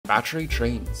Battery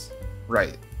trains.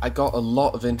 Right, I got a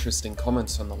lot of interesting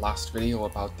comments on the last video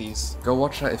about these. Go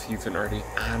watch that if you haven't already.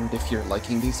 And if you're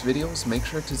liking these videos, make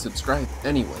sure to subscribe.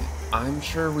 Anyway, I'm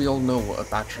sure we all know what a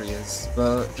battery is,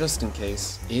 but just in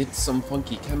case, it's some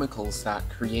funky chemicals that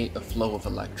create a flow of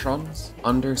electrons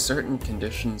under certain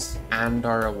conditions and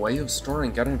are a way of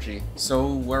storing energy.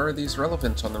 So where are these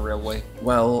relevant on the railway?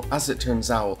 Well, as it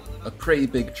turns out, a pretty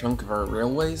big chunk of our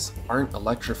railways aren't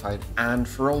electrified, and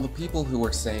for all the people who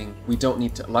are saying we don't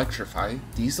need to electrify,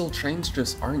 diesel trains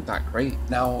just aren't that great.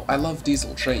 Now, I love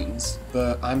diesel trains,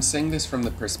 but I'm saying this from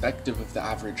the perspective of the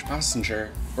average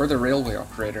passenger or the railway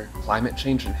operator. Climate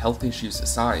change and health issues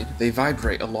aside, they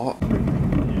vibrate a lot.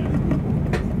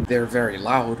 They're very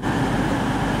loud,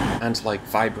 and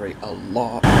vibrate a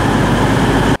lot,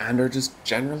 and are just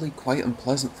generally quite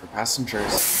unpleasant for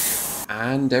passengers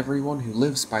and everyone who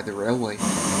lives by the railway.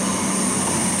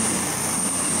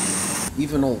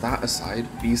 Even all that aside,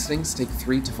 these things take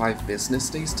 3 to 5 business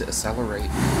days to accelerate.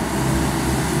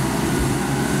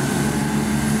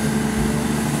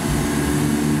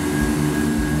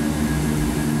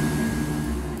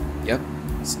 Yep,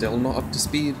 still not up to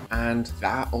speed, and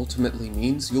that ultimately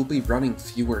means you'll be running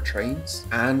fewer trains,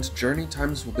 and journey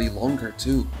times will be longer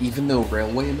too. Even though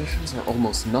railway emissions are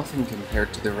almost nothing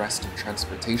compared to the rest of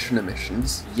transportation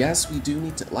emissions, yes, we do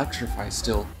need to electrify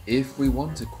still, if we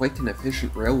want a quick and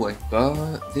efficient railway,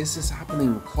 but this is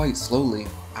happening quite slowly,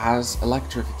 as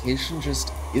electrification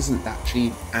just isn't that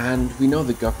cheap, and we know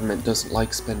the government doesn't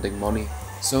like spending money.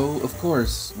 So, of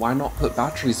course, why not put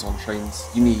batteries on trains?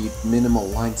 You need minimal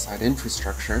lineside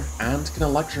infrastructure and can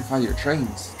electrify your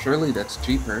trains. Surely that's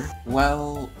cheaper?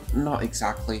 Well, not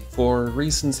exactly, for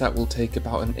reasons that will take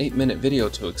about an 8-minute video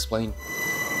to explain.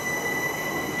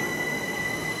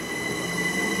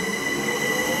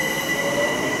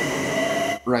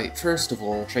 Right, first of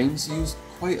all, trains use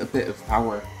quite a bit of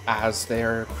power, as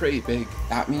they're pretty big.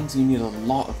 That means you need a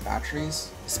lot of batteries,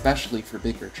 especially for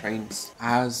bigger trains,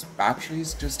 as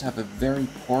batteries just have a very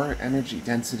poor energy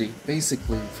density.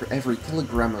 Basically, for every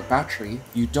kilogram of battery,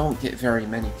 you don't get very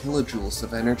many kilojoules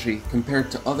of energy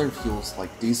compared to other fuels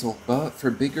like diesel. But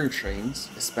for bigger trains,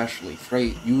 especially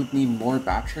freight, you would need more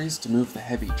batteries to move the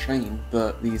heavy train,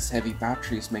 but these heavy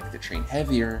batteries make the train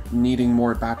heavier, needing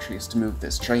more batteries to move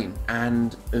this train.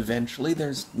 And eventually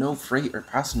there's no freight or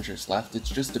passengers left, it's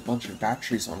just a bunch of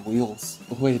batteries on wheels,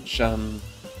 which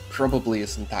probably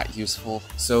isn't that useful.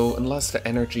 So unless the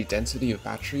energy density of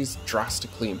batteries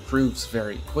drastically improves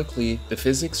very quickly, the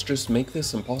physics just make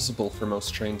this impossible for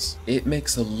most trains. It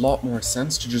makes a lot more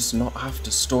sense to just not have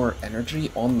to store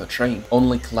energy on the train,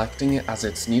 only collecting it as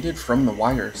it's needed from the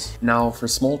wires. Now, for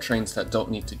small trains that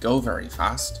don't need to go very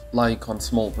fast, like on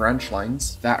small branch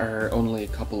lines that are only a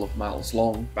couple of miles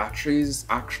long, batteries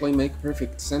actually make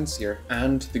perfect sense here.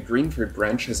 And the Greenford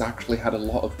branch has actually had a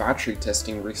lot of battery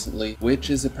testing recently, which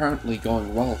is apparently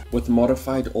going well, with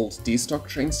modified old D-stock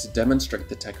trains to demonstrate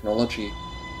the technology.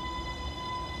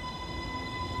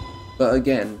 But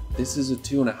again, this is a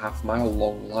 2.5 mile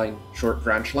long line. Short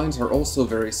branch lines are also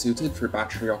very suited for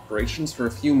battery operations for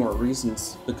a few more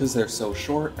reasons. Because they're so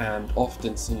short and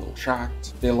often single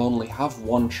tracked, they'll only have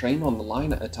one train on the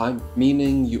line at a time,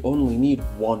 meaning you only need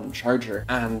one charger,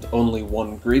 and only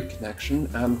one grid connection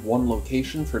and one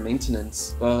location for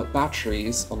maintenance. But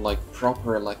batteries, unlike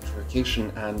proper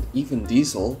electrification and even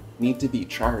diesel, need to be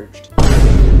charged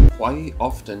quite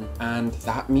often, and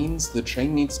that means the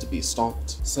train needs to be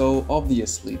stopped. So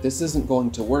obviously this isn't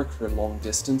going to work for long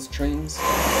distance trains,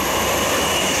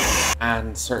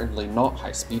 and certainly not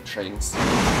high-speed trains.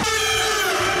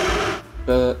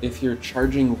 But if you're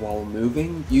charging while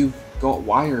moving, you've got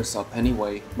wires up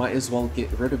anyway, might as well get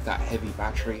rid of that heavy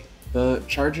battery. But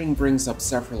charging brings up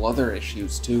several other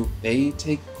issues too. They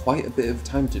take quite a bit of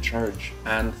time to charge,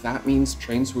 and that means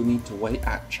trains will need to wait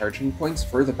at charging points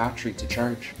for the battery to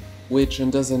charge, which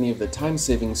undoes any of the time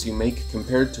savings you make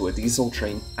compared to a diesel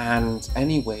train. And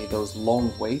anyway, those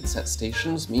long waits at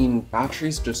stations mean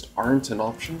batteries just aren't an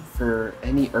option for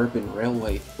any urban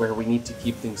railway where we need to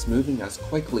keep things moving as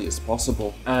quickly as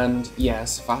possible. And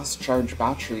yes, fast charge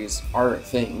batteries are a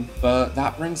thing, but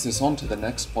that brings us on to the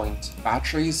next point.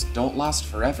 Batteries don't last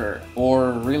forever,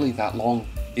 or really that long.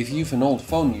 If you've an old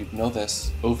phone, you'd know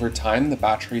this. Over time, the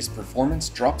battery's performance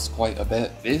drops quite a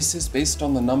bit. This is based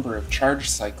on the number of charge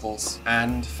cycles,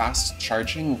 and fast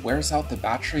charging wears out the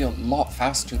battery a lot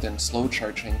faster than slow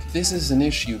charging. This is an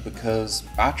issue because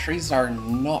batteries are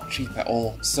not cheap at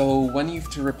all, so when you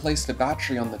have to replace the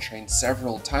battery on the train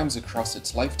several times across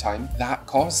its lifetime, that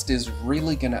cost is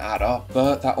really gonna add up.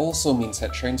 But that also means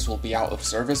that trains will be out of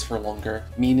service for longer,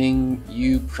 meaning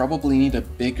you probably need a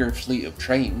bigger fleet of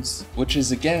trains, which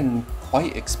is again,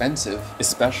 quite expensive,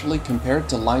 especially compared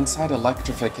to lineside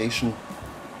electrification.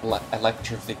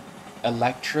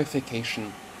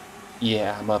 Electrification.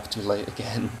 Yeah, I'm up too late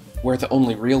again. Where the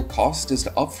only real cost is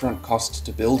the upfront cost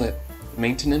to build it.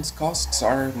 Maintenance costs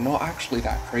are not actually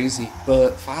that crazy,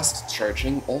 but fast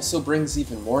charging also brings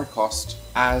even more cost,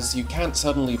 as you can't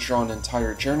suddenly draw an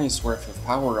entire journey's worth of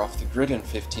power off the grid in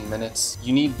 15 minutes.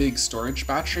 You need big storage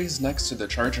batteries next to the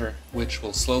charger, which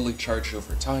will slowly charge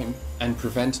over time, and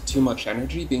prevent too much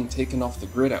energy being taken off the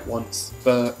grid at once.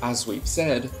 But as we've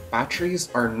said, batteries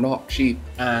are not cheap,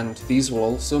 and these will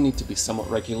also need to be somewhat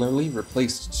regularly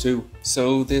replaced too.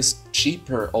 So this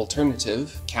cheaper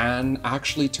alternative can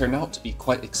actually turn out to be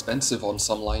quite expensive on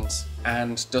some lines,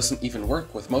 and doesn't even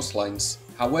work with most lines.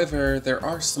 However, there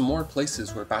are some more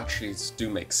places where batteries do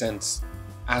make sense.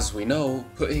 As we know,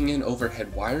 putting in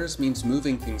overhead wires means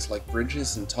moving things like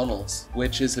bridges and tunnels,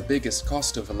 which is the biggest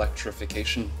cost of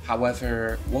electrification.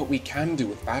 However, what we can do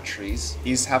with batteries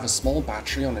is have a small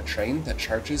battery on a train that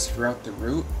charges throughout the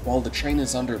route while the train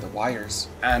is under the wires.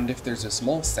 And if there's a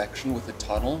small section with a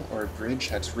tunnel or a bridge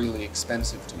that's really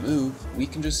expensive to move, we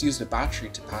can just use the battery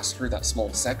to pass through that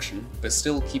small section, but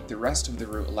still keep the rest of the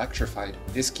route electrified.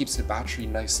 This keeps the battery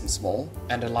nice and small,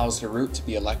 and allows the route to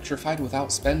be electrified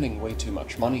without spending way too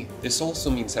much money. This also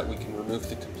means that we can remove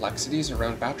the complexities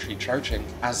around battery charging,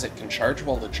 as it can charge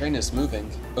while the train is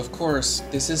moving. Of course,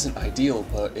 this isn't ideal,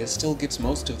 but it still gets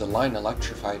most of the line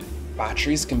electrified.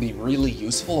 Batteries can be really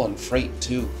useful on freight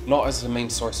too, not as the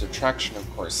main source of traction of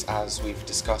course, as we've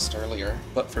discussed earlier,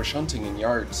 but for shunting in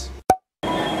yards.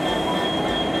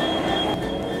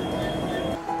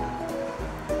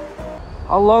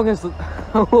 How long does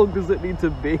it need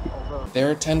to be?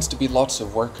 There tends to be lots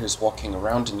of workers walking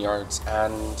around in yards,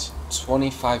 and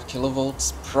 25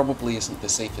 kilovolts probably isn't the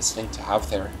safest thing to have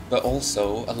there. But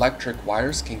also, electric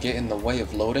wires can get in the way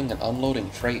of loading and unloading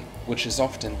freight, which is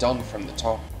often done from the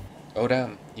top. Oh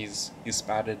damn, he's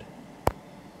spatted.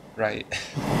 Right.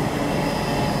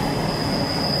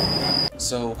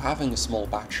 So having a small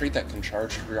battery that can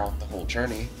charge throughout the whole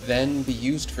journey, then be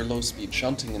used for low-speed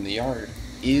shunting in the yard,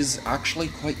 is actually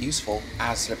quite useful,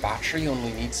 as the battery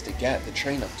only needs to get the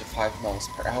train up to 5 miles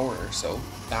per hour or so.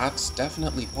 That's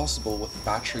definitely possible with the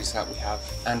batteries that we have,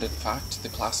 and in fact the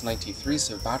Class 93s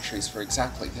have batteries for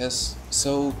exactly this.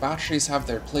 So batteries have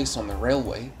their place on the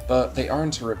railway, but they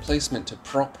aren't a replacement to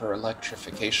proper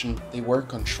electrification. They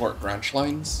work on short branch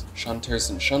lines, shunters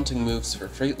and shunting moves for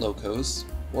freight locos,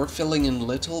 or filling in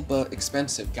little but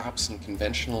expensive gaps in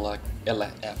conventional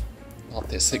not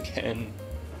this again.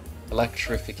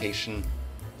 Electrification,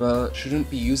 but shouldn't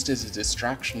be used as a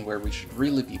distraction where we should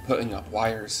really be putting up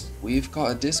wires. We've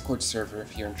got a Discord server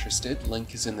if you're interested,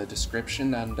 link is in the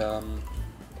description, and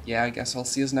yeah, I guess I'll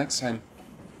see you next time.